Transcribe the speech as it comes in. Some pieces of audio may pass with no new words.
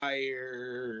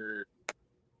tired.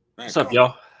 Man, What's up,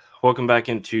 y'all? Welcome back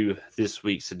into this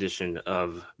week's edition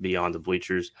of Beyond the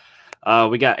Bleachers.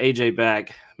 We got AJ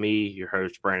back, me, your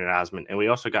host, Brandon Eisman, and we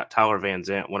also got Tyler Van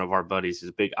Zant, one of our buddies. He's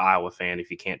a big Iowa fan,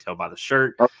 if you can't tell by the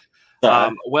shirt.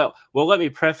 Well, let me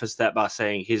preface that by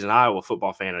saying he's an Iowa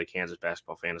football fan and a Kansas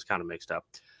basketball fan. It's kind of mixed up.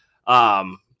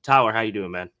 Tyler, how you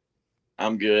doing, man?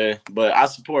 I'm good, but I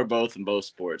support both in both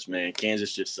sports, man.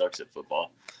 Kansas just sucks at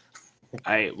football.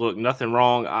 Hey, look, nothing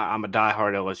wrong. I'm a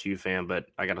diehard LSU fan, but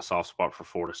I got a soft spot for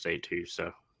Florida State too.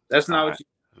 So that's not what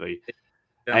you.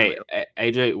 Hey,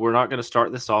 AJ, we're not going to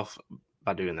start this off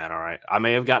by doing that. All right. I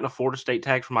may have gotten a Florida State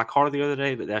tag for my car the other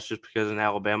day, but that's just because in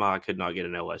Alabama I could not get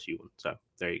an LSU one. So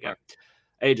there you go.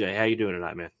 AJ, how you doing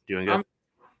tonight, man? Doing good. I'm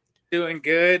doing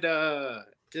good.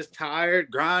 Just tired,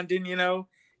 grinding.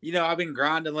 I've been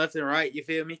grinding left and right. You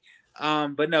feel me?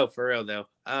 But no, for real though.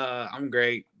 I'm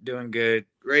great, doing good.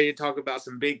 Ready to talk about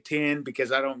some Big Ten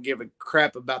because I don't give a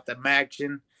crap about the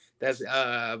action that's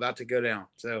about to go down.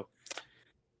 So,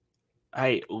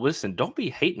 hey, listen, don't be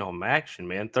hating on action,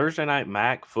 man. Thursday night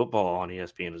MAC football on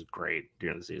ESPN is great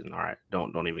during the season. All right,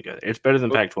 don't even go there. It's better than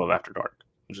Pac-12 after dark.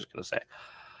 I'm just gonna say.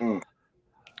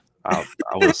 I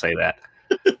will say that.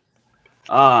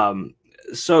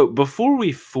 So before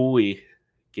we fully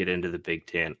get into the Big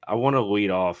Ten, I want to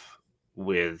lead off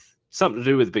with something to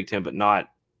do with the Big Ten, but not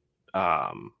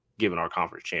giving our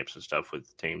conference champs and stuff with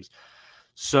the teams.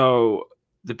 So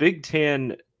the Big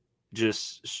Ten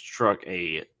just struck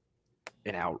an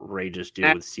outrageous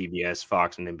deal with CBS,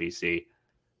 Fox, and NBC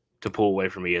to pull away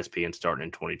from ESPN starting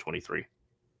in 2023.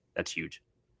 That's huge.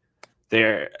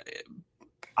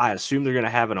 I assume they're going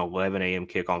to have an 11 a.m.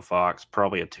 kick on Fox,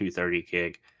 probably a 2:30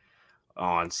 kick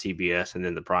on CBS, and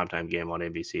then the primetime game on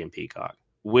NBC and Peacock,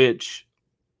 which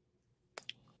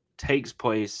takes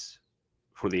place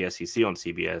for the SEC on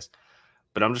CBS.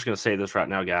 But I'm just going to say this right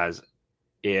now, guys.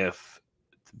 If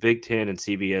the Big Ten and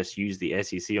CBS use the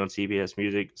SEC on CBS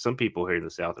music, some people here in the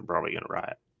South are probably going to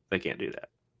riot. They can't do that.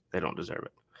 They don't deserve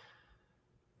it.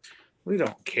 We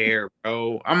don't care,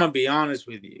 bro. I'm going to be honest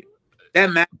with you.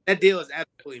 That deal is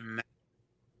absolutely massive.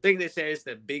 I think they say it's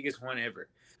the biggest one ever.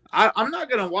 I'm not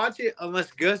going to watch it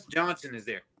unless Gus Johnson is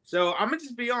there. So I'm going to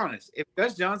just be honest. If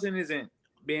Gus Johnson isn't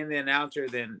being the announcer,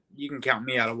 then you can count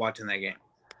me out of watching that game.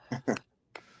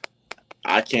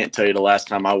 I can't tell you the last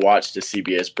time I watched a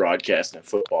CBS broadcast in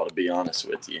football, to be honest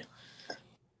with you.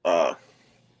 I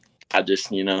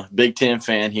just, Big Ten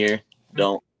fan here.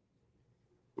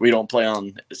 We don't play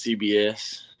on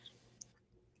CBS.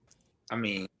 I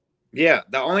mean, yeah,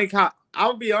 the only time,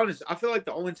 I'll be honest, I feel like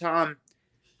the only time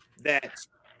that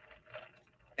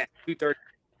at 2:30,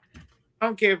 I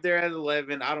don't care if they're at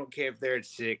 11, I don't care if they're at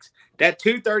 6. That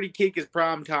 2:30 kick is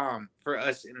prime time for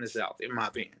us in the South, in my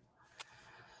opinion.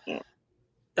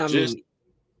 As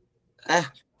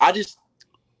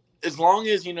long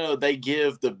as, they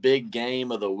give the big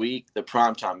game of the week the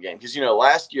primetime game. Because,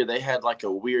 last year they had like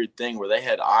a weird thing where they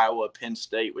had Iowa, Penn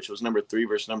State, which was number 3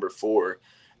 versus number 4,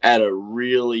 at a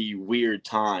really weird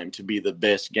time to be the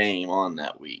best game on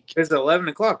that week. It's 11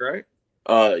 o'clock, right?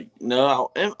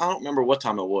 No, I don't remember what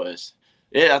time it was.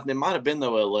 Yeah, it might have been,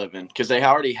 though, 11, because they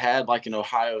already had like an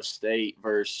Ohio State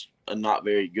versus a not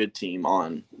very good team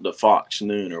on the Fox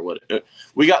Noon or what.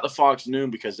 We got the Fox Noon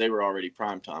because they were already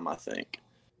primetime, I think.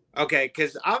 Okay,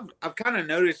 because I've kind of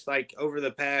noticed like over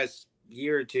the past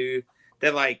year or two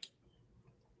that like,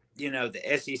 the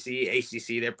SEC,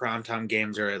 ACC, their primetime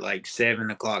games are at like 7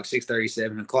 o'clock, 6:30,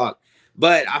 7 o'clock.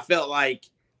 But I felt like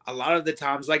a lot of the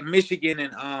times, like Michigan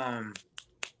and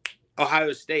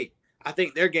Ohio State, I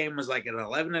think their game was like an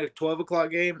 11 or 12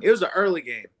 o'clock game. It was an early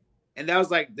game, and that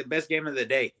was like the best game of the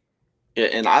day. Yeah,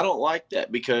 and I don't like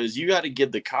that because you got to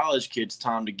give the college kids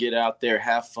time to get out there,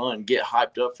 have fun, get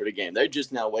hyped up for the game. They're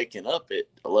just now waking up at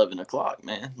 11 o'clock,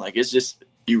 man. Like, it's just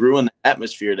you ruin the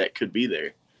atmosphere that could be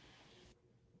there.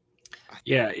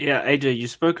 Yeah, AJ, you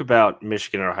spoke about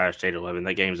Michigan or Ohio State 11.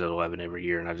 That game's at 11 every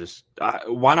year, and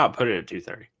why not put it at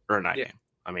 2:30 or a night game?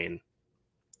 I mean,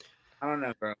 I don't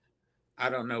know, bro. I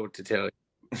don't know what to tell you.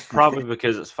 Probably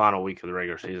because it's final week of the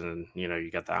regular season.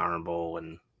 You got the Iron Bowl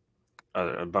and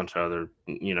a bunch of other,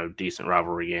 decent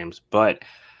rivalry games. But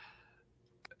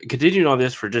continuing on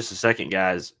this for just a second,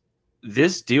 guys,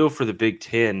 this deal for the Big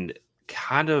Ten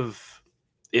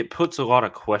it puts a lot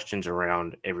of questions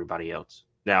around everybody else.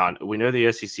 Now, we know the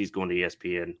SEC is going to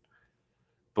ESPN,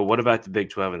 but what about the Big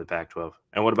 12 and the Pac-12?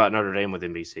 And what about Notre Dame with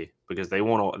NBC? Because they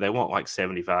want like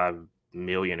 $75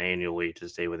 million annually to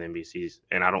stay with NBC's,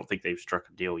 and I don't think they've struck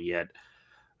a deal yet.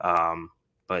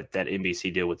 But that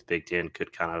NBC deal with the Big Ten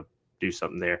could kind of do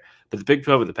something there. But the Big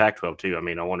 12 and the Pac-12 too. I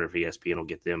mean, I wonder if ESPN will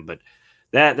get them. But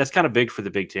that's kind of big for the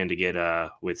Big Ten to get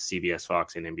with CBS,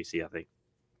 Fox, and NBC, I think.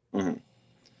 Mm-hmm.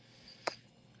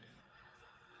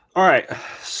 All right,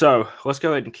 so let's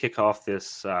go ahead and kick off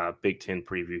this Big Ten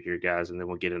preview here, guys, and then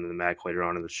we'll get into the MAC later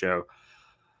on in the show.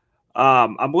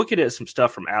 I'm looking at some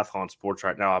stuff from Athlon Sports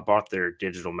right now. I bought their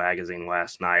digital magazine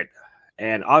last night,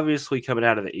 and obviously coming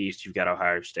out of the East, you've got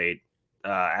Ohio State.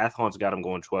 Athlon's got them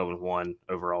going 12-1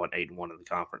 overall and 8-1 in the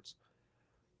conference.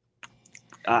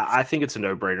 I think it's a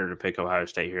no-brainer to pick Ohio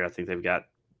State here. I think they've got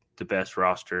the best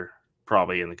roster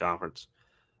probably in the conference.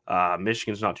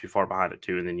 Michigan's not too far behind it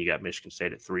too, and then you got Michigan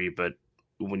State at 3. But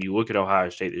when you look at Ohio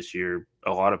State this year,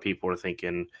 a lot of people are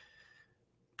thinking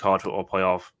college football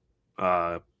playoff,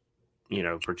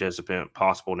 participant,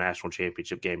 possible national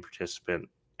championship game participant,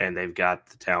 and they've got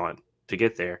the talent to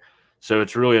get there. So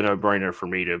it's really a no-brainer for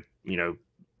me to,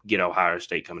 get Ohio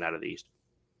State coming out of the East.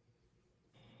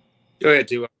 Go ahead,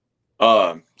 T.Y.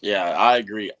 Yeah, I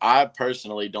agree. I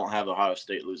personally don't have Ohio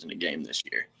State losing a game this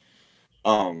year.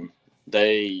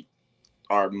 They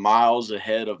are miles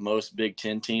ahead of most Big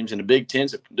Ten teams, and the Big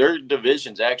Ten's their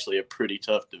division's actually a pretty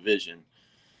tough division,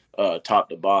 top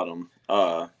to bottom.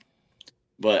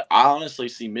 But I honestly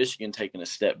see Michigan taking a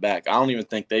step back. I don't even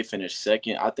think they finish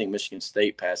second. I think Michigan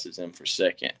State passes them for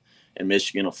second, and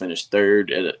Michigan will finish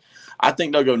third. I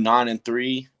think they'll go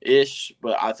 9-3-ish,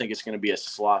 but I think it's going to be a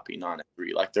sloppy 9-3.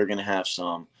 Like they're going to have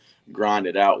some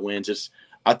grinded out wins.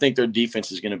 I think their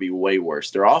defense is going to be way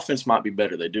worse. Their offense might be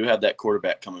better. They do have that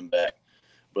quarterback coming back,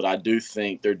 but I do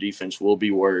think their defense will be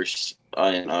worse.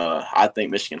 And I think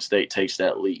Michigan State takes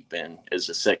that leap and is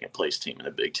the second place team in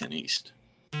the Big Ten East.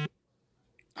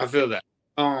 I feel that.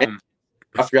 I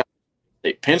forgot.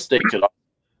 Penn State could.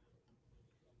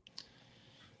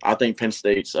 I think Penn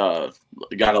State's got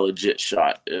a legit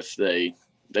shot if they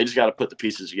just got to put the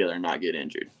pieces together and not get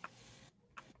injured.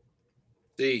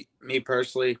 See, me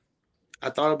personally, I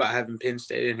thought about having Penn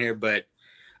State in here, but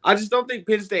I just don't think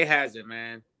Penn State has it,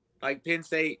 man. Like, Penn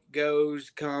State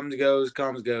comes, goes.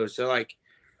 So, like,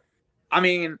 I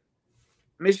mean,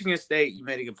 Michigan State, you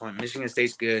made a good point. Michigan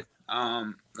State's good.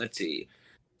 Let's see.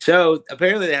 So,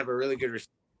 apparently they have a really good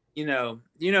you know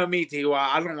me, T.Y.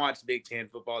 I don't watch Big Ten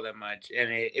football that much. And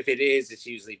if it is, it's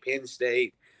usually Penn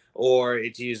State or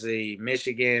it's usually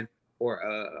Michigan or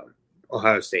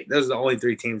Ohio State. Those are the only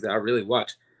 3 teams that I really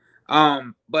watch.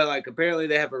 But like apparently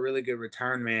they have a really good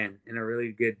return man and a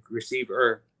really good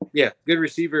receiver. Good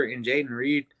receiver in Jaden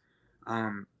Reed.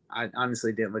 I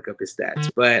honestly didn't look up his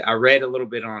stats, but I read a little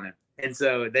bit on him. And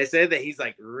so they said that he's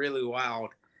like really wild.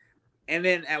 And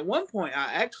then at one point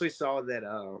I actually saw that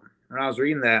when I was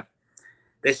reading that,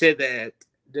 they said that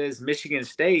does Michigan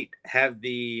State have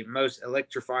the most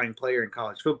electrifying player in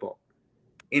college football?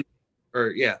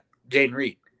 Jaden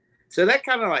Reed. So that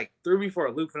kind of like threw me for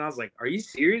a loop, and I was like, "Are you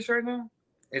serious right now?"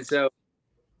 And so,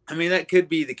 I mean, that could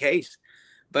be the case,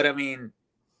 but I mean,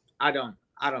 I don't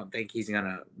think he's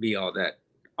gonna be all that.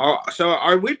 So,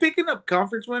 are we picking up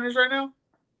conference winners right now?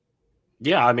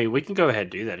 Yeah, I mean, we can go ahead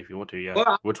and do that if you want to. Yeah,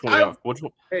 well, which one?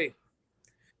 Hey,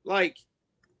 like,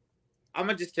 I'm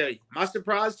gonna just tell you, my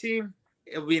surprise team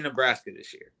it'll be Nebraska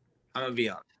this year. I'm gonna be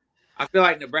honest. I feel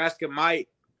like Nebraska might.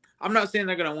 I'm not saying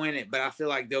they're gonna win it, but I feel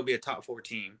like they'll be a top 4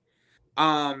 team.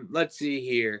 Let's see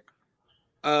here.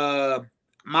 I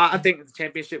think the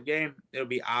championship game, it'll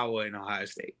be Iowa and Ohio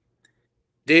State.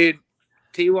 Dude,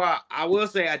 T.Y., I will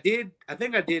say I think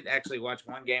I did actually watch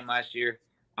one game last year.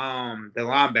 The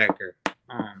linebacker.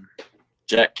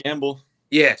 Jack Campbell.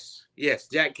 Yes,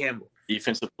 Jack Campbell.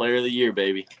 Defensive player of the year,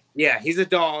 baby. Yeah, he's a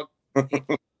dog.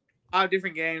 5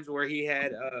 different games where he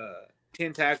had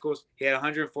 10 tackles. He had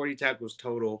 140 tackles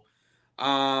total.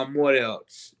 What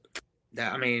else?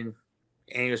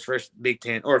 And he was first Big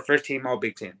Ten or first team All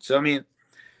Big Ten. So I mean,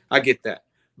 I get that,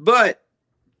 but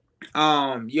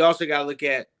you also got to look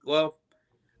at. Well,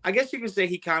 I guess you can say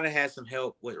he kind of has some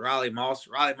help with Riley Moss.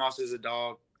 Riley Moss is a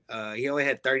dog. He only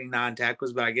had 39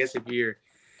 tackles, but I guess if you're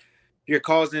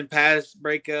causing pass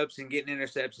breakups and getting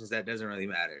interceptions, that doesn't really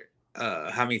matter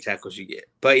how many tackles you get.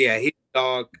 But yeah, he's a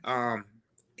dog.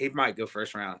 He might go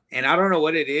first round, and I don't know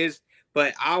what it is.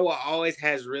 But Iowa always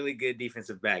has really good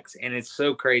defensive backs, and it's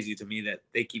so crazy to me that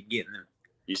they keep getting them.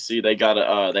 You see, they got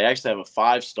they actually have a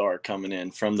 5-star coming in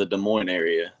from the Des Moines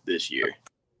area this year.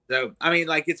 So I mean,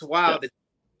 like it's wild that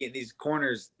getting these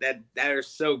corners that are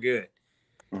so good.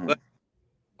 Mm-hmm. But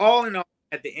all in all,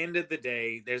 at the end of the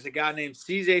day, there's a guy named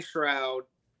C.J. Stroud,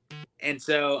 and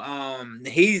so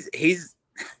he's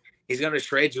gonna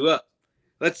shred you up.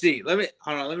 Let's see. Let me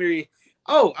read.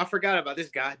 Oh, I forgot about this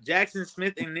guy, Jackson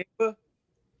Smith and Nigba.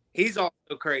 He's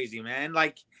also crazy, man.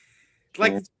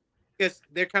 Because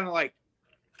they're kind of like,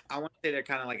 I want to say they're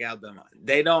kind of like Alabama.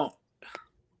 They don't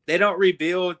they don't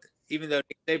rebuild, even though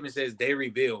Nick Saban says they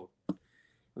rebuild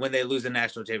when they lose a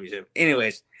national championship.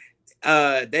 Anyways,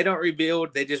 they don't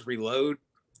rebuild, they just reload.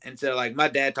 And so, like, my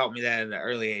dad taught me that at an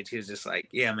early age. He was just like,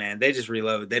 yeah, man, they just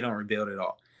reload. They don't rebuild at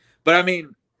all. But, I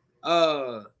mean,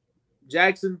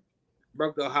 Jackson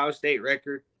broke the Ohio State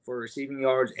record for receiving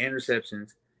yards and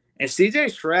receptions. And C.J.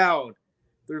 Stroud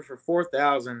threw for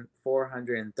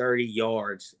 4,430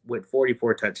 yards with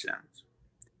 44 touchdowns.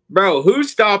 Bro, who's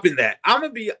stopping that?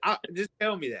 Just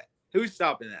tell me that. Who's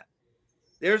stopping that?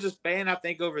 There's a span, I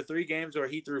think, over 3 games where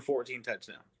he threw 14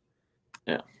 touchdowns.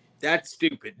 Yeah. That's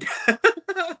stupid.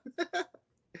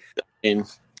 And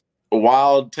a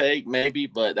wild take, maybe,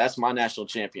 but that's my national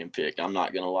champion pick. I'm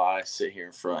not going to lie. Sit here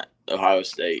in front. Ohio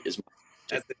State is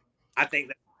I think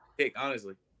that's the pick,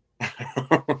 honestly.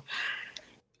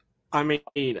 I mean,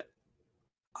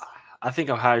 I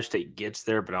think Ohio State gets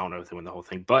there, but I don't know if they win the whole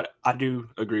thing. But I do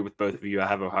agree with both of you. I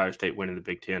have Ohio State winning the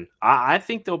Big Ten. I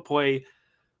think they'll play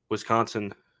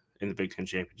Wisconsin in the Big Ten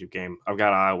championship game. I've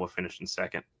got Iowa finishing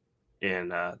second in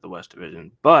the West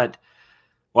Division. But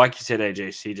like you said,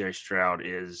 AJ, C.J. Stroud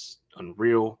is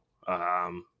unreal.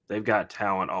 They've got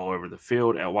talent all over the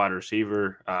field at wide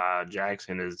receiver.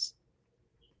 Jackson is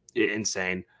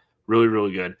insane. Really,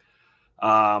 really good.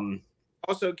 Also,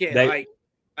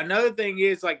 another thing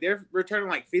is, like, they're returning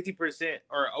like 50%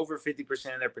 or over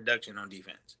 50% of their production on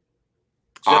defense.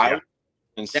 So, Iowa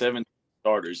and 7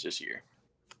 starters this year.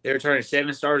 They're returning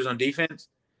 7 starters on defense?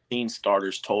 15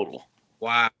 starters total.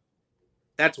 Wow.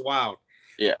 That's wild.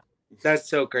 Yeah. That's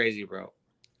so crazy, bro.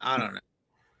 I don't know.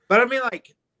 But I mean,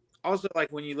 like, also,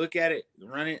 like, when you look at it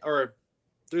running or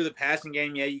through the passing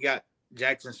game, yeah, you got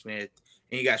Jackson Smith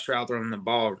and you got Stroud throwing the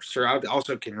ball. Stroud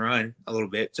also can run a little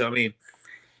bit. So, I mean,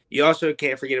 you also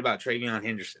can't forget about TreVeyon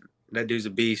Henderson. That dude's a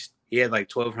beast. He had like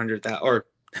 1,200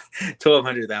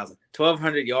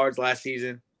 yards last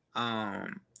season.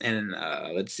 And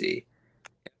let's see.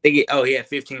 He had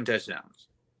 15 touchdowns.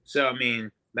 So, I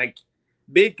mean, like,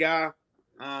 big guy.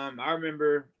 I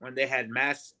remember when they had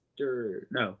Master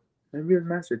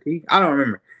Teague. I don't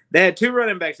remember. They had 2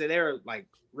 running backs that they were like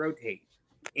rotate.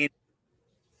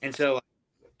 And so, like,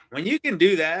 when you can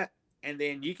do that, and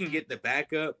then you can get the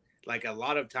backup like a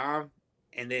lot of time,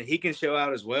 and then he can show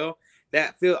out as well.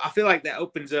 I feel like that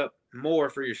opens up more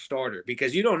for your starter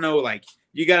because you don't know, like,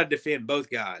 you got to defend both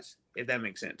guys, if that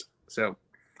makes sense. So,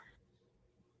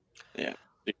 yeah,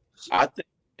 I think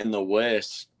in the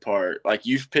West part, like,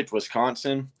 you've picked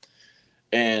Wisconsin,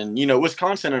 and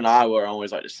Wisconsin and Iowa are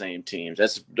always like the same teams.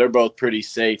 They're both pretty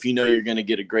safe. You're going to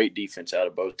get a great defense out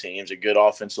of both teams, a good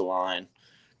offensive line.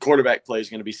 Quarterback play is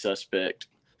going to be suspect.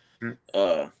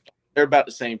 They're about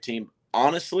the same team,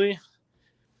 honestly.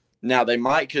 Now they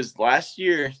might, because last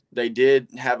year they did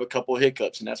have a couple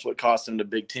hiccups, and that's what cost them the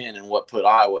Big Ten and what put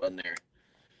Iowa in there.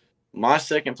 My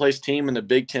second place team in the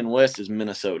Big Ten West is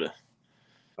Minnesota.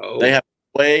 Oh. They have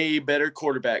way better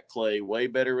quarterback play, way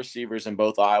better receivers than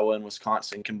both Iowa and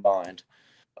Wisconsin combined.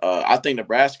 I think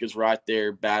Nebraska's right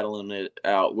there battling it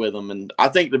out with them, and I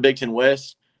think the Big Ten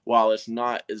West, while it's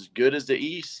not as good as the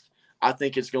East, I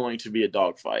think it's going to be a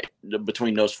dogfight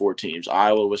between those 4 teams: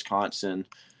 Iowa, Wisconsin,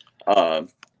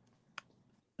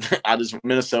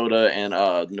 Minnesota,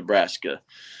 and Nebraska.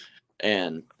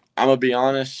 And I'm gonna be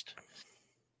honest,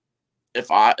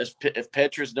 if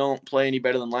Petrus don't play any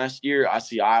better than last year, I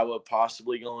see Iowa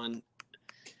possibly going.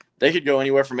 They could go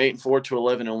anywhere from 8-4 to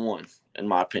 11-1, in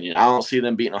my opinion. I don't see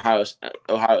them beating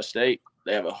Ohio State.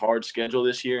 They have a hard schedule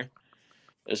this year.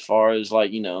 As far as,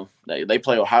 like, they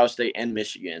play Ohio State and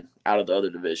Michigan out of the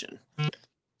other division.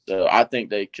 So I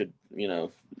think they could,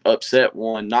 upset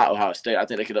one, not Ohio State. I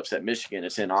think they could upset Michigan.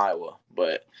 It's in Iowa.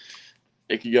 But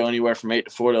it could go anywhere from 8-4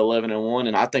 to 11-1.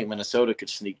 And I think Minnesota could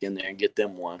sneak in there and get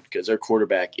them one because their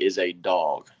quarterback is a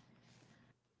dog.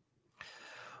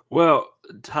 Well,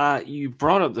 Ty, you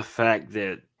brought up the fact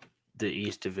that the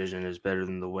East Division is better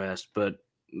than the West, but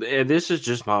this is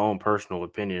just my own personal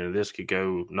opinion, and this could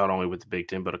go not only with the Big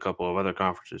Ten, but a couple of other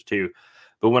conferences too.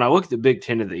 But when I look at the Big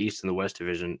Ten of the East and the West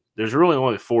Division, there's really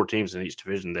only 4 teams in each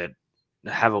division that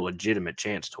have a legitimate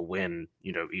chance to win,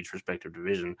 each respective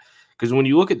division. Because when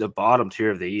you look at the bottom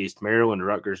tier of the East, Maryland,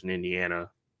 Rutgers, and Indiana,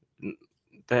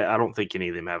 I don't think any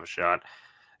of them have a shot.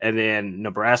 And then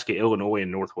Nebraska, Illinois,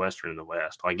 and Northwestern in the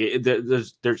West. Like,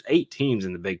 there's 8 teams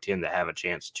in the Big Ten that have a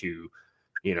chance to,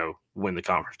 win the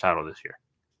conference title this year.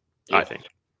 Yeah. I think.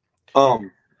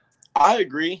 I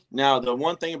agree. Now, the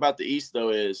one thing about the East, though,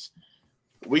 is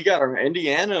we got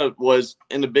Indiana was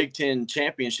in the Big Ten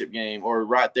championship game, or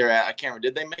right there at. I can't remember.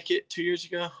 Did they make it 2 years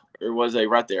ago, or was they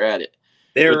right there at it?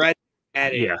 They're right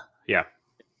at it. Yeah.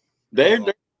 They're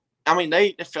I mean,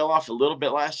 they fell off a little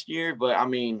bit last year, but I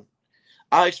mean,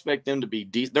 I expect them to be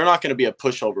decent. They're not going to be a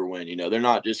pushover win. They're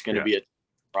not just going to be a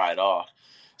right off.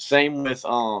 Same with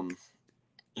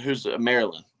who's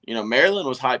Maryland. Maryland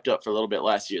was hyped up for a little bit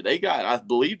last year. They got, I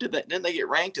believe, didn't they get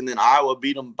ranked, and then Iowa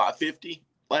beat them by 50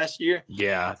 last year?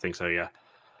 Yeah, I think so. Yeah.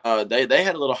 They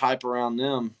had a little hype around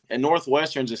them, and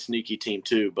Northwestern's a sneaky team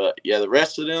too. But yeah, the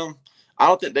rest of them, I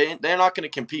don't think they're not going to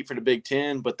compete for the Big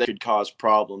Ten, but they could cause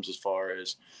problems as far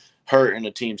as hurting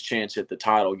a team's chance at the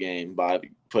title game by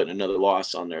putting another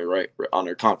loss on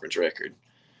their conference record.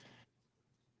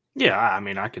 Yeah, I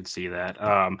mean, I could see that.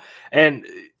 And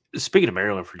speaking of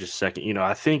Maryland for just a second,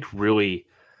 I think really,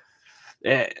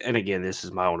 and again, this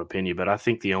is my own opinion, but I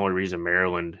think the only reason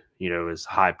Maryland, is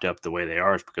hyped up the way they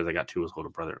are is because they got Tua's older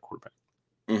brother at quarterback.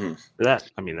 Mm-hmm. That's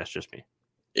just me.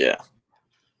 Yeah.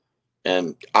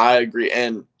 And I agree.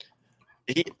 And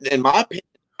he, in my opinion,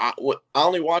 I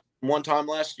only watched him one time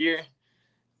last year.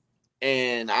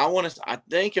 And I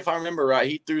think if I remember right,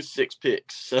 he threw 6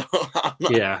 picks. So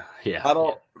yeah. I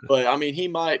don't, but I mean, he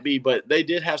might be, but they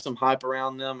did have some hype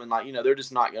around them. And they're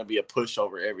just not going to be a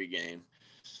pushover every game.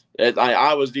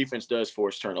 Iowa's defense does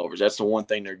force turnovers. That's the one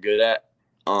thing they're good at.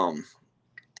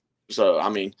 So, I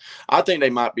mean, I think they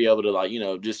might be able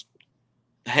to just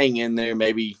hang in there,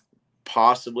 maybe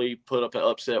possibly put up an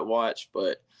upset watch.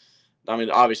 But I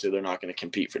mean, obviously they're not going to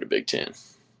compete for the Big Ten.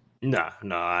 No,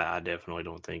 I definitely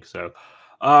don't think so.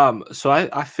 So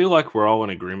I feel like we're all in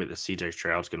agreement that CJ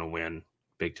Stroud's going to win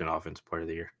Big Ten Offensive Player of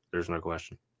the Year. There's no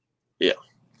question. Yeah.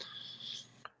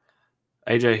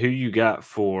 AJ, who you got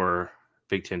for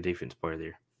Big Ten Defensive Player of the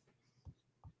Year?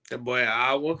 The boy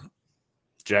Iowa.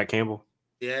 Jack Campbell.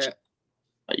 Yeah.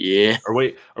 Yeah.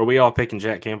 Are we all picking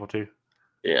Jack Campbell too?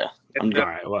 Yeah. All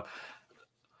right. Well,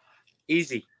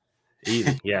 easy.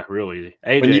 Yeah, real easy.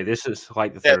 AJ, this is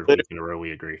like the third week in a row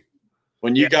we agree.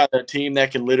 When you got a team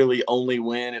that can literally only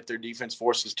win if their defense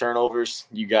forces turnovers,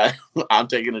 I'm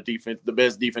taking the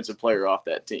best defensive player off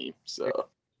that team. So,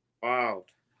 wow.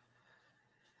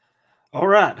 All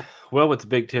right. Well, with the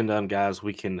Big Ten done, guys,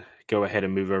 we can go ahead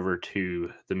and move over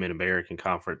to the Mid-American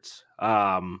Conference.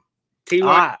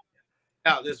 T.Y.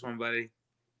 out this one, buddy.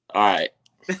 All right.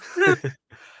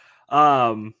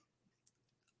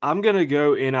 I'm gonna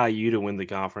go NIU to win the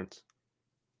conference.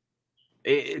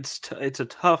 It's a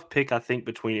tough pick, I think,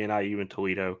 between NIU and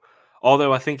Toledo.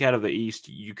 Although I think out of the East,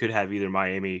 you could have either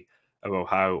Miami of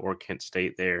Ohio or Kent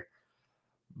State there.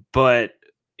 But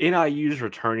NIU's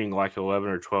returning like 11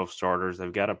 or 12 starters.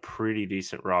 They've got a pretty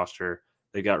decent roster.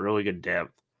 They got really good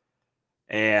depth.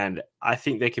 And I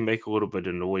think they can make a little bit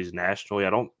of noise nationally. I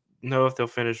don't know if they'll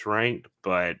finish ranked,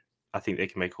 but I think they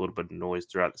can make a little bit of noise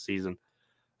throughout the season.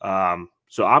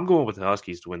 So I'm going with the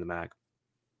Huskies to win the MAC.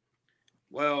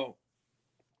 Well,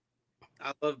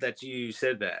 I love that you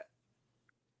said that,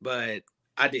 but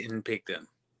I didn't pick them.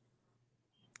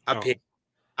 I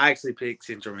actually picked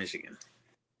Central Michigan.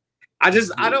 I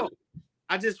just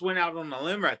went out on a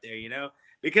limb right there,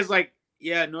 because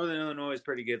Northern Illinois is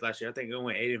pretty good last year. I think it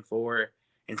went 8-4,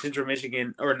 and Central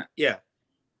Michigan, or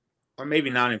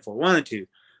maybe 9-4, one of the two.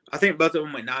 I think both of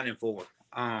them went 9-4.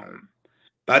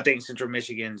 But I think Central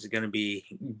Michigan is going to be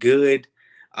good.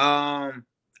 I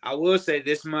will say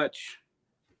this much.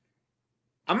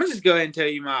 I'm going to just go ahead and tell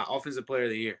you my Offensive Player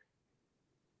of the Year.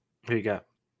 Who you got?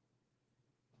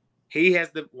 He has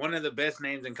one of the best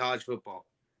names in college football,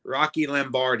 Rocky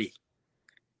Lombardi.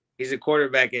 He's a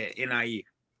quarterback at NIU.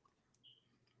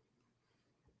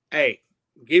 Hey,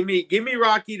 give me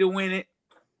Rocky to win it.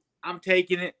 I'm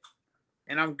taking it,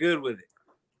 and I'm good with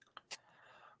it.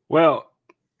 Well,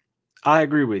 I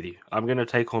agree with you. I'm going to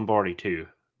take Lombardi too.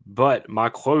 But my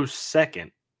close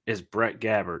second is Brett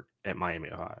Gabbert at Miami,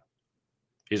 Ohio.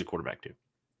 He's a quarterback too.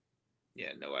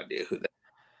 Yeah, no idea who that is.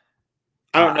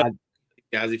 I don't know,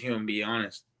 guys, if you want to be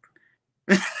honest.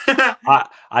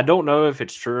 I don't know if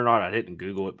it's true or not. I didn't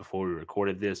Google it before we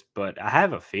recorded this, but I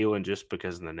have a feeling just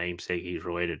because of the namesake he's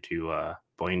related to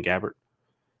Blaine Gabbert.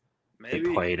 Maybe.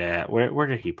 He played at where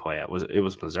did he play at? It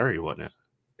was Missouri, wasn't it?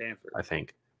 Stanford. I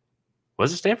think.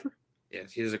 Was it Stanford?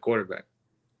 Yes, he's a quarterback.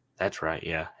 That's right.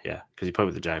 Yeah. Because he played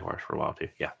with the Jaguars for a while too.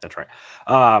 Yeah, that's right.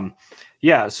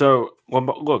 So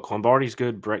look, Lombardi's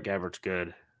good. Brett Gabbert's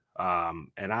good.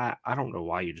 And I don't know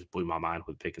why you just blew my mind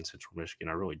with picking Central Michigan.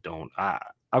 I really don't.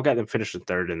 I've got them finishing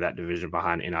third in that division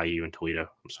behind NIU and Toledo.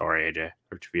 I'm sorry, AJ,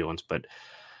 hurt your feelings, but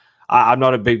I'm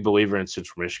not a big believer in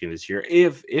Central Michigan this year.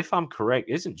 If I'm correct,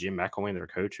 isn't Jim McElwain their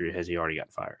coach, or has he already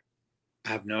got fired? I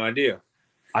have no idea.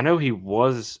 I know he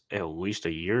was at least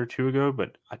a year or two ago,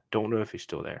 but I don't know if he's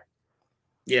still there.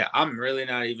 Yeah, I'm really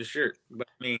not even sure. But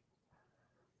I mean,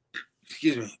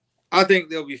 excuse me. I think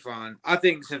they'll be fine. I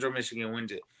think Central Michigan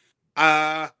wins it.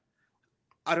 I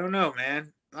don't know,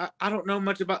 man. I don't know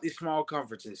much about these small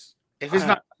conferences. If it's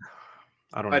not,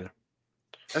 I don't either.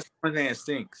 That's the only thing that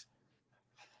stinks.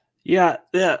 Yeah,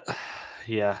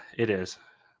 it is.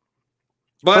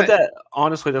 But that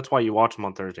honestly, that's why you watch them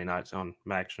on Thursday nights on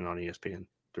MACtion on ESPN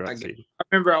throughout the season. I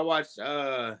remember I watched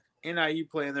NIU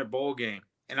play in their bowl game,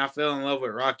 and I fell in love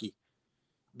with Rocky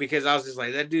because I was just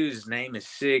like, that dude's name is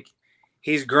sick.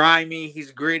 He's grimy.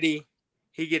 He's gritty.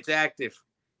 He gets active,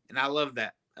 and I love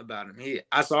that about him.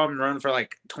 I saw him run for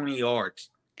like 20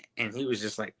 yards, and he was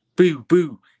just like, boo,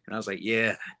 boo. And I was like,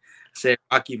 yeah. I said,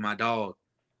 Rocky, my dog.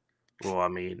 Well, I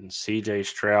mean, CJ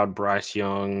Stroud, Bryce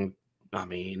Young,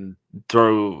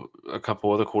 throw a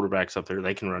couple other quarterbacks up there.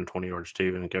 They can run 20 yards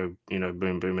too and go,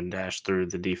 boom, boom, and dash through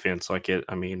the defense like it.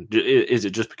 I mean, is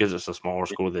it just because it's a smaller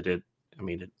school that did?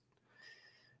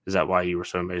 Is that why you were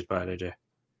so amazed by it, AJ?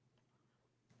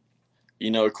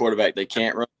 A quarterback they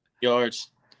can't run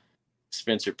yards,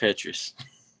 Spencer Petras.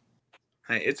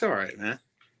 Hey, it's all right, man.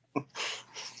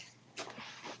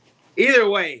 Either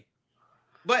way.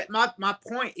 But my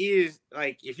point is,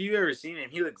 like, if you've ever seen him,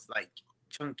 he looks like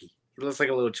chunky. He looks like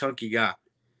a little chunky guy.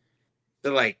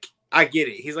 So, like, I get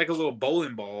it. He's like a little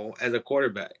bowling ball as a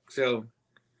quarterback. So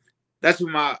that's who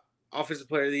my offensive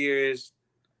player of the year is.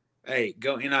 Hey,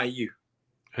 go NIU.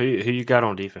 Who you got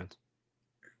on defense?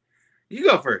 You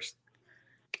go first.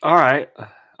 All right.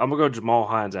 I'm going to go Jamal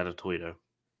Hines out of Toledo.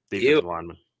 Defensive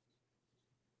lineman.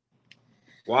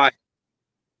 Why?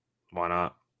 Why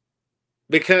not?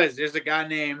 Because there's a guy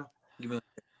named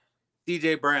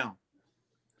CJ Brown.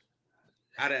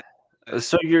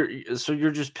 So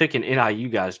you're just picking NIU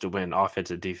guys to win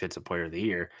offensive defensive player of the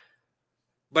year.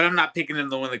 But I'm not picking them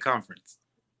to win the conference.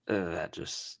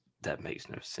 That makes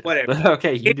no sense. Whatever. But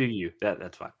okay, you do you.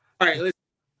 That's fine. All right, listen.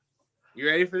 You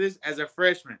ready for this? As a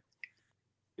freshman,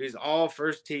 he was all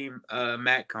first team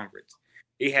MAC conference.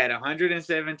 He had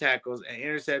 107 tackles, an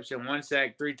interception, 1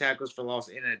 sack, 3 tackles for loss,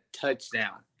 and a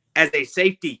touchdown as a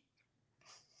safety.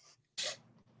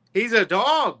 He's a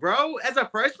dog, bro. As a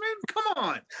freshman? Come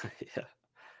on. Yeah.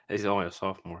 He's only a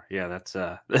sophomore. Yeah, that's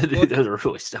those are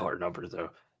really stellar numbers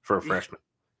though for a freshman.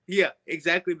 Yeah,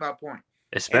 exactly my point.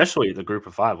 Especially the group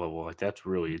of 5 level. Like that's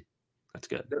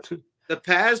good. The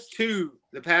past 2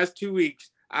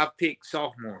 weeks I've picked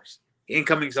sophomores,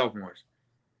 incoming sophomores.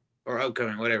 Or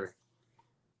upcoming, whatever.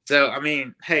 So I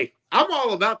mean, hey, I'm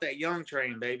all about that young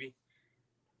train, baby.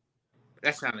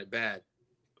 That sounded bad.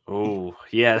 Oh,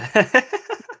 yeah.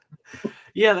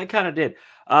 Yeah, that kind of did.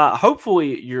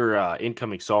 Hopefully your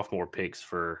incoming sophomore picks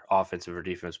for offensive or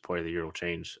defensive player of the year will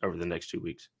change over the next 2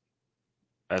 weeks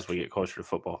as we get closer to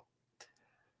football.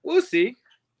 We'll see.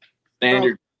 Stand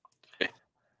your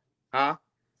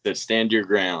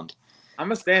ground. I'm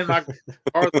going to stand my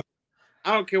ground.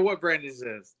 I don't care what Brandon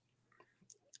says.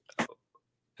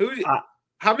 What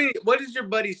does your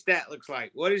buddy's stat looks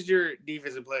like? What does your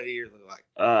defensive player of the year look like?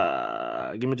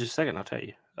 Give me just a second, I'll tell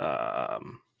you.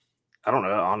 I don't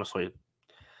know, honestly.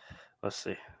 Let's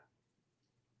see.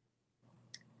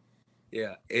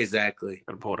 Yeah, exactly.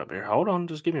 Gotta pull it up here. Hold on,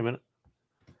 just give me a minute.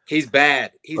 He's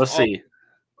bad. Let's see.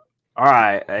 All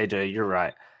right, AJ, you're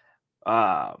right.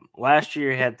 Last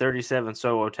year he had 37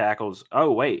 solo tackles.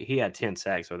 Oh, wait, he had 10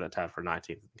 sacks, so that tied for 19th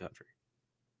in the country.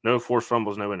 No forced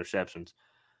fumbles, no interceptions.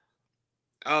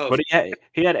 Oh, but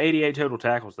he had 88 total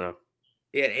tackles though.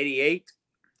 He had 88.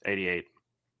 88.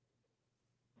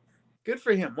 Good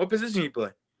for him. What position you play?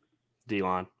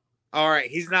 D-line. All right,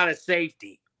 he's not a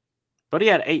safety. But he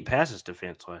had 8 passes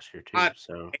defense last year too.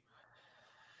 So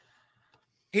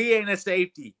he ain't a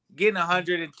safety. Getting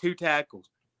 102 tackles,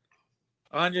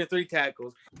 103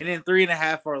 tackles, and then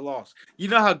 3.5 for a loss. You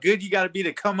know how good you got to be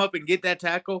to come up and get that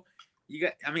tackle. You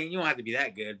don't have to be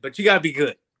that good, but you got to be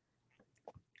good.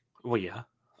 Well, yeah,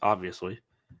 obviously.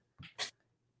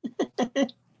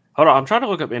 Hold on, I'm trying to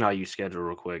look up NIU schedule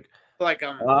real quick.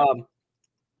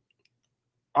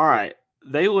 All right,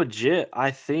 they legit,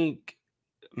 I think,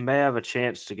 may have a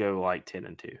chance to go like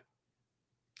 10-2.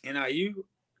 NIU?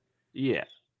 Yeah,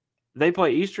 they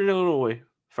play Eastern Illinois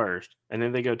first, and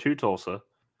then they go to Tulsa,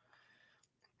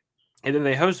 and then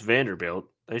they host Vanderbilt.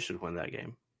 They should win that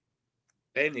game.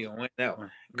 They need to win that one.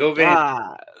 Go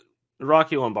Vanderbilt.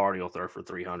 Rocky Lombardi will throw for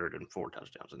 304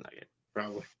 touchdowns in that game.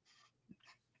 Probably.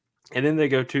 And then they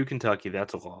go to Kentucky.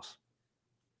 That's a loss.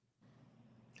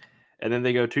 And then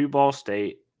they go to Ball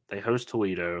State. They host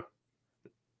Toledo.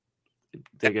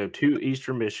 They go to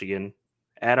Eastern Michigan,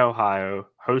 at Ohio,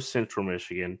 host Central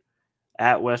Michigan,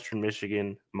 at Western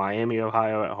Michigan, Miami,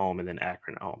 Ohio at home, and then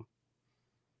Akron at home.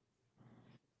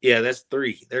 Yeah, that's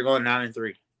 3. They're going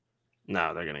 9-3.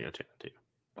 No, they're going to go 10-2.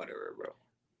 Whatever, bro.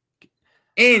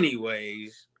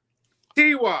 Anyways,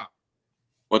 T-Wop,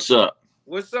 What's up?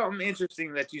 what's something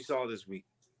interesting that you saw this week?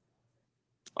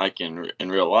 Like in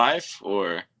real life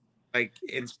or Like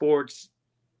in sports,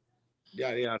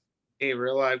 yeah, in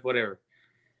real life, whatever.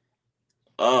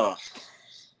 oh,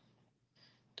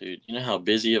 dude, you know how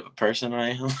busy of a person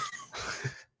I am.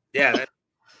 Yeah, that's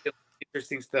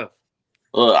interesting stuff.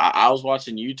 Well, I was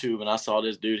watching YouTube and I saw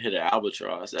this dude hit an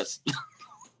albatross. That's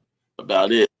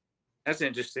about it. That's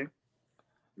interesting.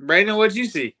 Brandon, what'd you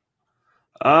see?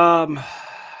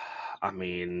 I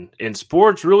mean, in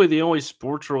sports, really the only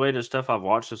sports related stuff I've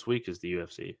watched this week is the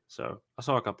UFC. So I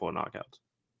saw a couple of knockouts.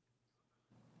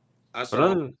 But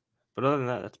other than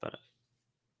that, that's about it.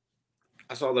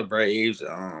 I saw the Braves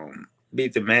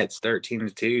beat the Mets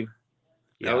 13-2.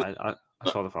 Yeah, I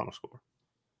saw the final score.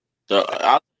 So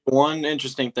one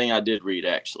interesting thing I did read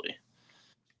actually,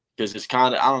 because it's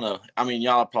kind of, I don't know. I mean,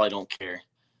 y'all probably don't care.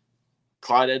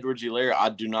 Clyde Edwards-Helaire, I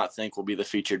do not think will be the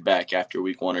featured back after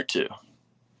week 1 or 2.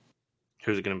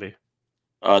 Who's it going to be?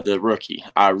 The rookie.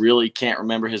 I really can't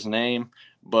remember his name,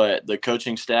 but the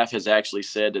coaching staff has actually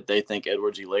said that they think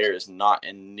Edwards-Helaire is not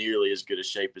in nearly as good a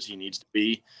shape as he needs to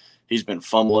be. He's been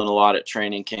fumbling a lot at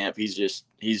training camp. He's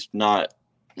not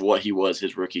what he was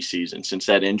his rookie season. Since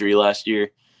that injury last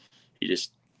year,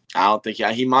 I don't think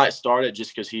he might start it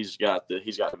just because he's got the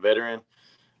veteran,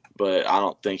 but I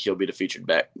don't think he'll be the featured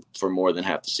back for more than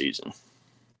half the season.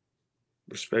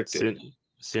 Respect it.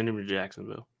 Send him to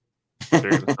Jacksonville.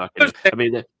 They're gonna suck anyway. I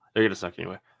mean, they're gonna suck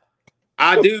anyway.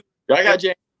 I do. I got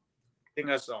James. Thing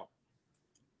I saw.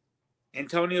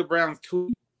 Antonio Brown's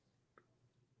tweet.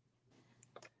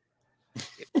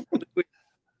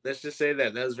 Let's just say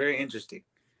that was very interesting.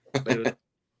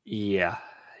 Yeah.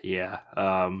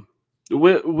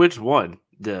 Which one?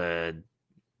 The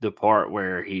part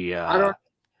where he I don't.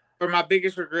 For my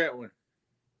biggest regret one.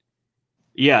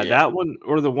 Yeah, that one,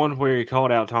 or the one where he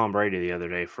called out Tom Brady the other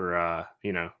day for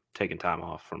taking time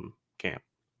off from camp.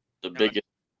 The biggest.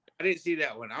 I didn't see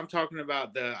that one. I'm talking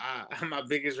about my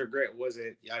biggest regret was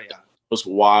it. Yada yada. It was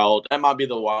wild. That might be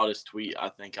the wildest tweet I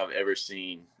think I've ever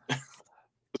seen, as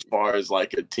far as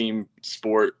like a team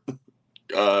sport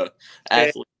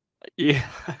athlete. Yeah,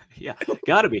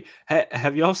 gotta be.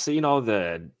 Have y'all seen all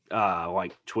the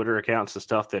like Twitter accounts and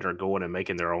stuff that are going and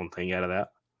making their own thing out of that?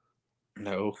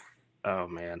 No. Oh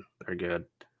man, they're good.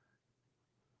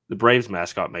 The Braves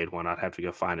mascot made one. I'd have to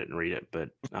go find it and read it, but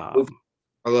I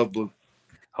love Blue.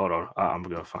 Hold on, I'm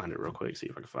gonna find it real quick. See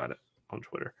if I can find it on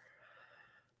Twitter.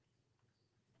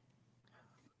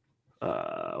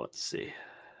 Let's see.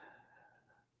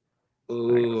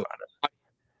 Ooh,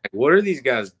 what are these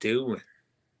guys doing?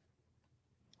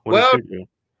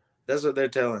 That's what they're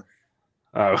telling.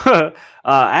 Oh,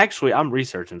 actually, I'm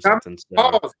researching something.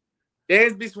 So.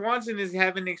 Dansby Swanson is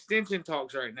having extension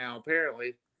talks right now,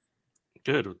 apparently.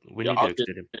 Good. We need to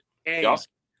extend him. Hey.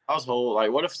 Household,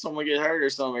 like, what if someone get hurt or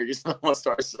something, or someone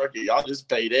starts sucking? Y'all just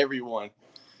paid everyone.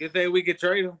 Good thing we could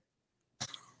trade them.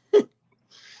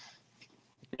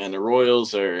 And the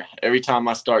Royals are, every time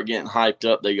I start getting hyped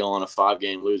up, they go on a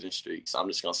 5-game losing streak. So I'm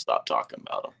just going to stop talking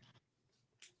about them.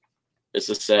 It's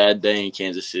a sad day in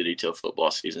Kansas City till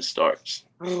football season starts.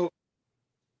 Oh,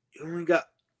 you only got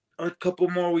a couple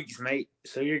more weeks, mate.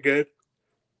 So you're good.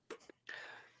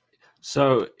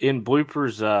 So in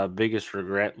Blooper's biggest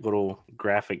regret little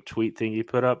graphic tweet thing you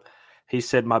put up, he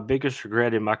said, "My biggest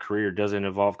regret in my career doesn't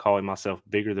involve calling myself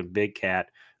bigger than Big Cat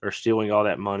or stealing all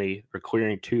that money or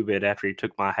clearing two-bit after he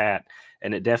took my hat.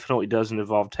 And it definitely doesn't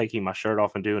involve taking my shirt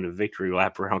off and doing a victory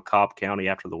lap around Cobb County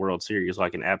after the World Series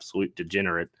like an absolute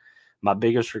degenerate. My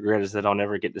biggest regret is that I'll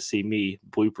never get to see me,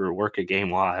 Blooper, work a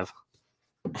game live."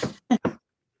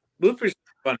 Blooper's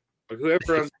fun. Whoever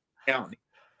runs the county.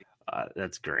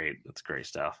 That's great. That's great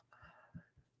stuff.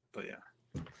 But yeah.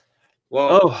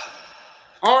 Well,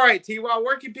 all right, T.Y.,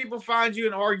 where can people find you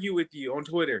and argue with you on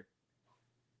Twitter?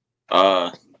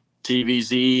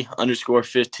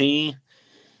 TVZ_15.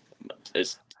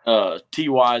 It's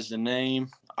TY is the name.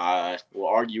 I will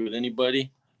argue with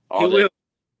anybody.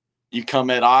 You come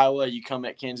at Iowa, you come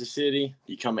at Kansas City,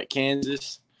 you come at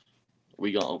Kansas.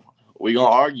 We gonna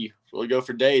argue. We'll go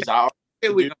for days. I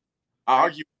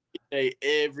argue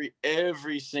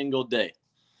every single day.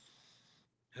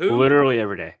 Literally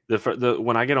every day.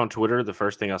 When I get on Twitter, the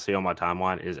first thing I see on my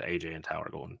timeline is AJ and Tower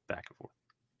going back and forth,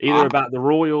 either about the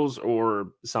Royals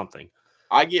or something.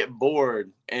 I get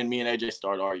bored, and me and AJ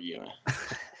start arguing.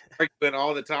 Arguing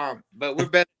all the time, but we're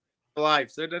better for life,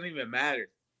 so it doesn't even matter.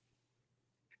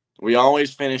 We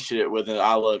always finish it with an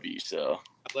 "I love you." So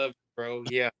I love you, bro.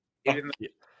 Yeah. Even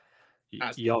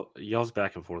y'all's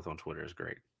back and forth on Twitter is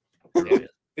great. Yeah.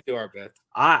 We do our best.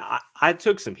 I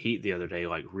took some heat the other day,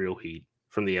 like real heat,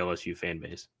 from the LSU fan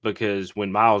base because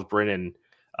when Miles Brennan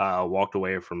walked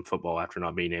away from football after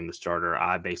not being named the starter,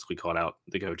 I basically called out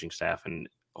the coaching staff, and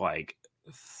like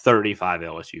 35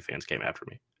 LSU fans came after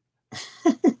me.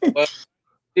 Well,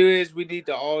 we need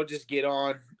to all just get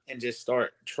on and just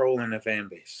start trolling the fan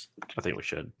base. I think we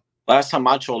should. Last time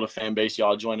I trolled a fan base,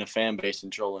 y'all joined a fan base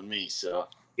and trolling me. So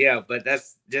yeah, but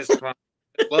that's just fun.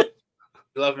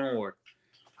 Love and war.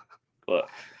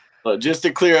 But just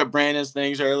to clear up Brandon's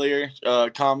things earlier,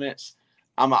 comments.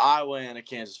 I'm an Iowa and a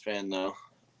Kansas fan, though.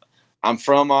 I'm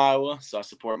from Iowa, so I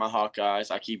support my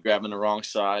Hawkeyes. I keep grabbing the wrong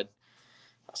side.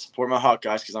 I support my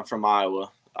Hawkeyes because I'm from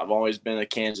Iowa. I've always been a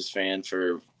Kansas fan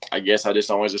I guess I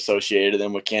just always associated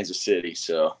them with Kansas City.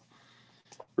 So,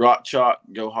 rock chalk,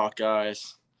 go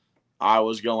Hawkeyes.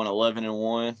 Iowa's going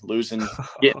 11-1,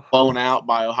 getting blown out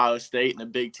by Ohio State in the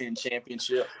Big Ten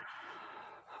championship.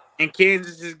 And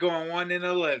Kansas is going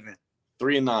 1-11.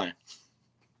 3-9.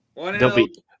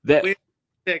 1-11.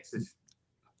 Texas.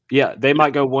 Yeah, they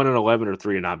might go 1-11 or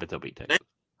 3-9, but they'll beat Texas.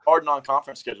 Hard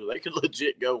non-conference schedule. They could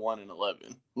legit go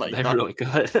 1-11. Like they really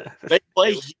could. They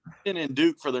play Houston and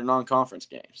Duke for their non-conference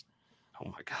games.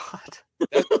 Oh my God.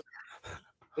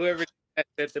 Whoever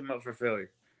sets them up for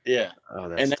failure. Yeah. Oh,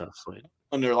 that's tough, sweet.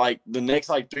 Under like the next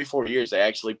 3-4 years, they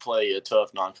actually play a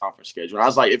tough non-conference schedule. And I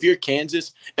was like, if you're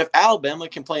Kansas, if Alabama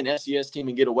can play an SES team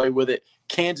and get away with it,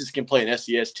 Kansas can play an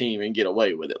SES team and get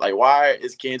away with it. Like, why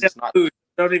is Kansas not? It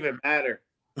don't even matter.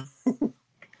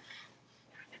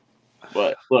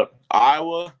 But look,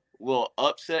 Iowa will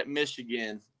upset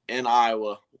Michigan in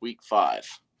Iowa week 5.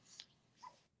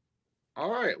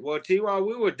 All right. Well, T.Y.,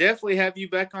 we will definitely have you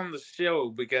back on the show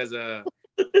because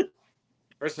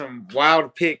for some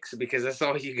wild picks because that's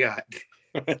all you got.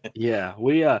 Yeah,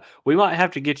 we might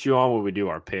have to get you on when we do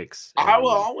our picks. Iowa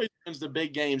always wins the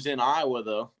big games in Iowa,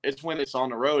 though. It's when it's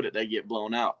on the road that they get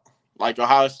blown out. Like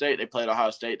Ohio State, they played Ohio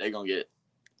State.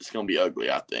 It's gonna be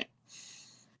ugly, I think.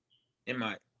 It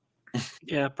might.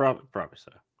 Yeah, probably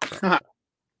so.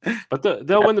 But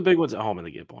they'll win the big ones at home and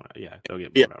they get blown out. Yeah, they'll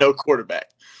get blown out. No quarterback.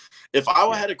 If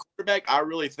Iowa had a quarterback, I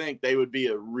really think they would be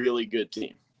a really good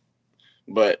team.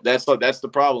 But that's the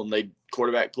problem.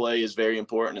 Quarterback play is very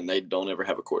important, and they don't ever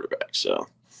have a quarterback. So,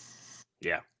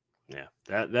 yeah,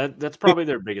 that's probably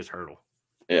their biggest hurdle.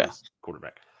 Yeah,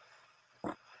 quarterback.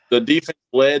 The defense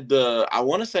I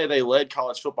want to say they led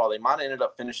college football. They might have ended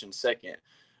up finishing second,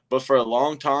 but for a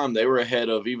long time they were ahead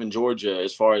of even Georgia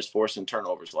as far as forcing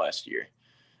turnovers last year.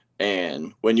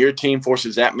 And when your team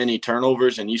forces that many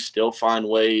turnovers and you still find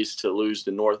ways to lose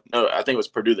I think it was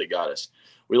Purdue that got us.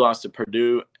 We lost to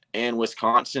Purdue and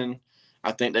Wisconsin.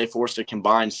 I think they forced a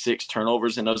combined 6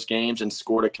 turnovers in those games and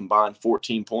scored a combined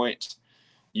 14 points.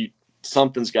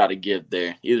 Something's got to give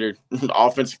there. Either the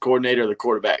offensive coordinator or the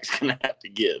quarterback's going to have to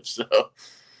give. So,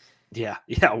 yeah,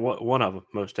 one of them,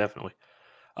 most definitely.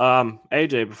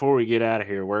 AJ, before we get out of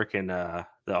here, where can the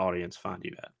audience find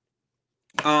you at?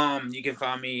 You can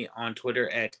find me on Twitter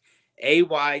at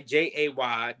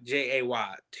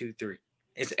AYJAYJAY23.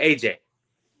 It's AJ.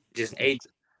 Just AJ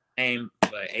name,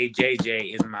 but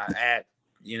AJJ is my @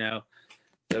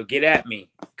 So get at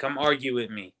me. Come argue with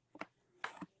me.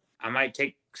 I might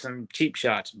take some cheap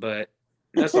shots, but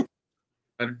that's fun.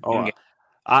 I'm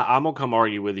gonna come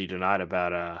argue with you tonight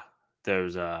about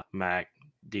those MAC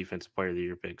Defensive Player of the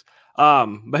Year picks.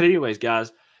 But anyways,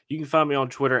 guys, you can find me on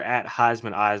Twitter at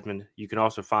Heisman Eisman. You can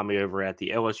also find me over at the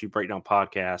LSU Breakdown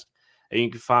Podcast, and you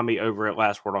can find me over at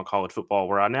Last Word on College Football,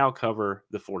 where I now cover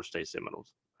the Florida State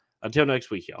Seminoles. Until next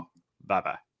week, y'all.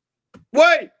 Bye-bye.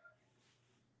 Wait!